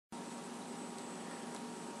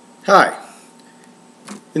Hi,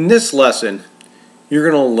 in this lesson you're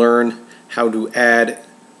going to learn how to add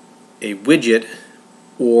a widget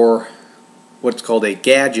or what's called a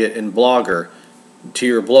gadget in Blogger to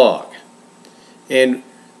your blog. And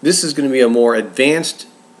this is going to be a more advanced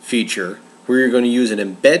feature where you're going to use an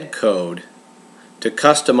embed code to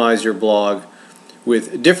customize your blog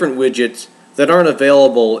with different widgets that aren't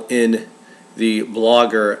available in the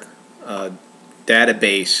Blogger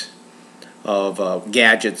database of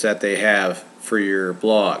gadgets that they have for your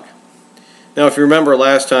blog. Now, if you remember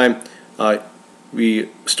last time, we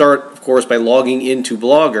start, of course, by logging into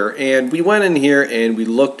Blogger, and we went in here and we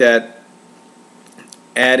looked at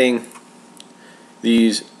adding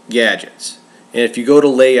these gadgets. And if you go to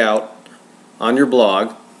layout on your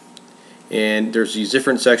blog, and there's these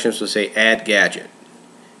different sections that say add gadget,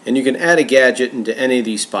 and you can add a gadget into any of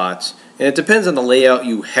these spots, and it depends on the layout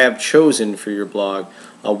you have chosen for your blog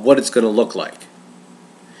what it's going to look like.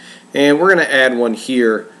 And we're going to add one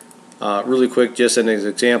here really quick, just as an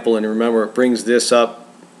example, and remember it brings this up.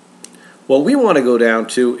 What we want to go down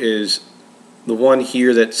to is the one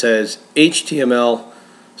here that says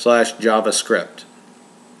HTML/JavaScript.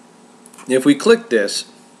 If we click this,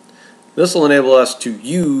 this will enable us to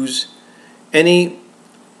use any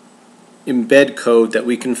embed code that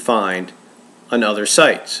we can find on other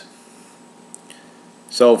sites.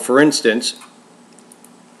 So for instance,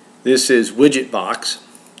 this is widget box,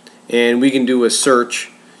 and we can do a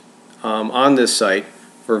search on this site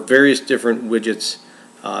for various different widgets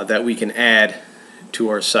that we can add to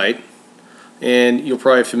our site. And you're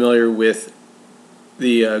probably familiar with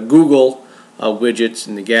the Google widgets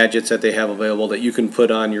and the gadgets that they have available that you can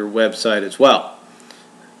put on your website as well.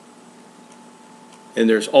 And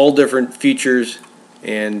there's all different features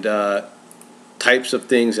and types of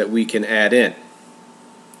things that we can add in.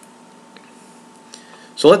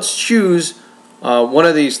 So let's choose one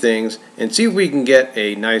of these things and see if we can get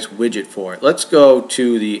a nice widget for it. Let's go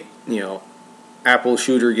to the Apple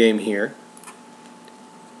shooter game here,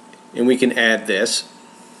 and we can add this,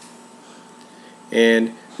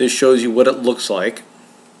 and this shows you what it looks like.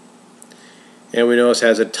 And we notice it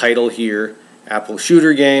has a title here, Apple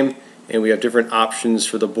shooter game, and we have different options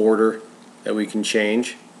for the border that we can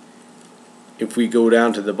change. If we go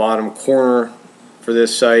down to the bottom corner for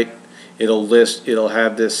this site, it'll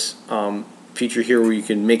have this feature here where you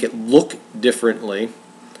can make it look differently.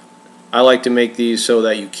 I like to make these so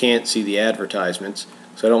that you can't see the advertisements,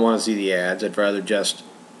 so I don't want to see the ads. I'd rather just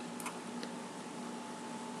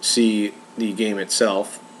see the game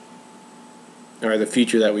itself, or the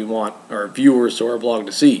feature that we want our viewers to our blog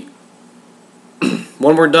to see.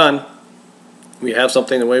 When we're done, we have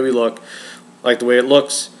something the way we look, like the way it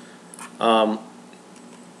looks.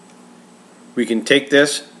 We can take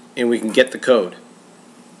this and we can get the code.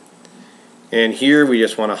 And here we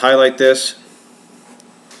just want to highlight this.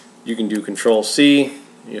 You can do Control-C.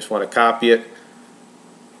 You just want to copy it,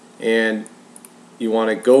 and you want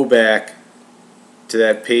to go back to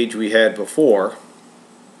that page we had before,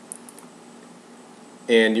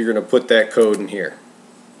 and you're going to put that code in here,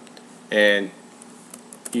 and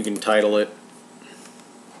you can title it,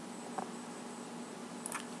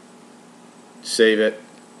 save it,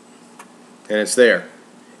 and it's there.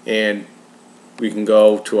 And we can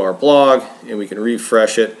go to our blog and we can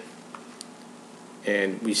refresh it,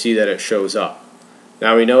 and we see that it shows up.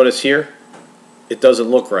 Now we notice here it doesn't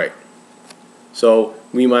look right, so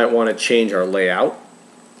we might want to change our layout,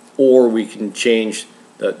 or we can change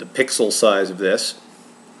the pixel size of this.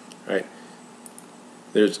 Right?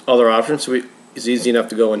 There's other options. So it's easy enough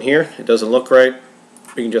to go in here. It doesn't look right,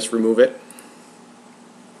 we can just remove it.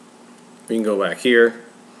 We can go back here,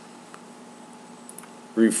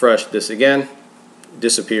 refresh this again,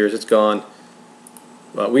 disappears, it's gone.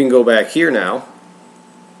 But we can go back here now,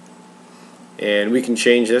 and we can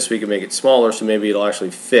change this. We can make it smaller so maybe it'll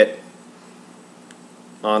actually fit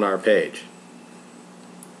on our page.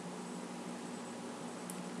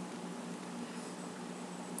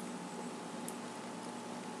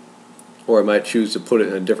 Or I might choose to put it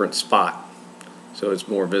in a different spot so it's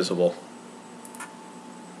more visible.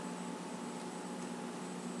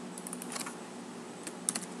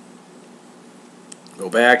 Go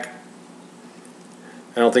back.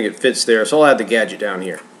 I don't think it fits there, so I'll add the gadget down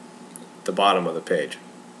here at the bottom of the page.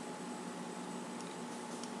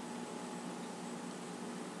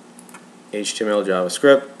 HTML,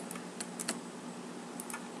 JavaScript.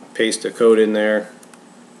 Paste the code in there.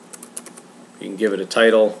 You can give it a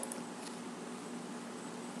title.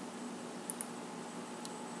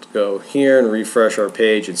 Let's go here and refresh our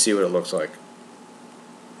page and see what it looks like.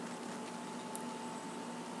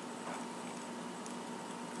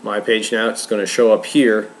 My page now, it's going to show up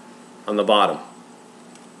here on the bottom.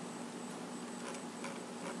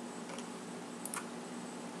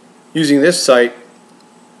 Using this site,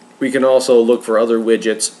 we can also look for other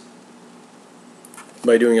widgets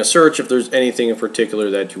by doing a search if there's anything in particular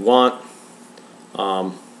that you want.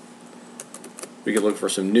 We can look for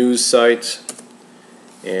some news sites,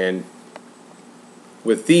 and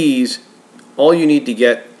with these, all you need to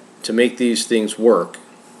get to make these things work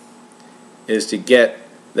is to get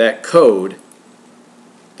that code,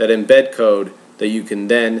 that embed code, that you can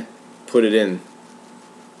then put it in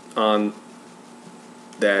on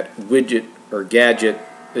that widget or gadget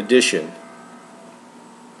edition.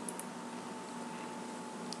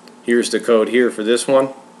 Here's the code here for this one.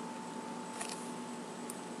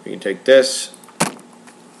 We can take this,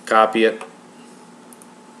 copy it,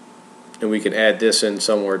 and we can add this in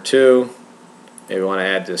somewhere too. Maybe we want to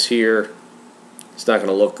add this here. It's not going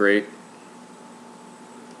to look great,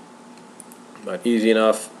 but easy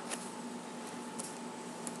enough.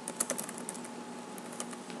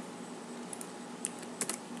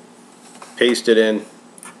 Paste it in,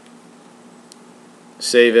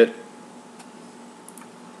 save it.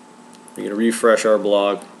 We're going to refresh our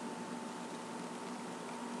blog,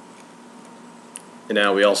 and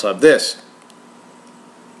now we also have this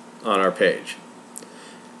on our page.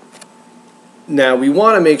 Now we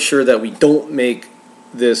want to make sure that we don't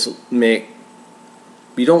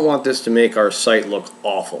want this to make our site look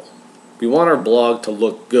awful. We want our blog to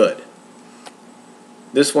look good.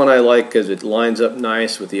 This one I like because it lines up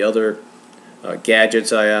nice with the other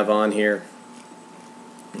gadgets I have on here.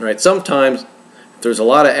 All right, sometimes if there's a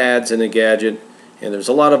lot of ads in a gadget and there's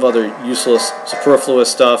a lot of other useless,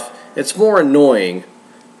 superfluous stuff, it's more annoying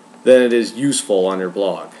than it is useful on your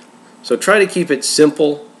blog. So try to keep it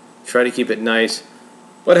simple, try to keep it nice,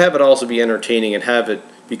 but have it also be entertaining and have it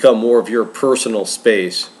become more of your personal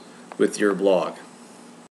space with your blog.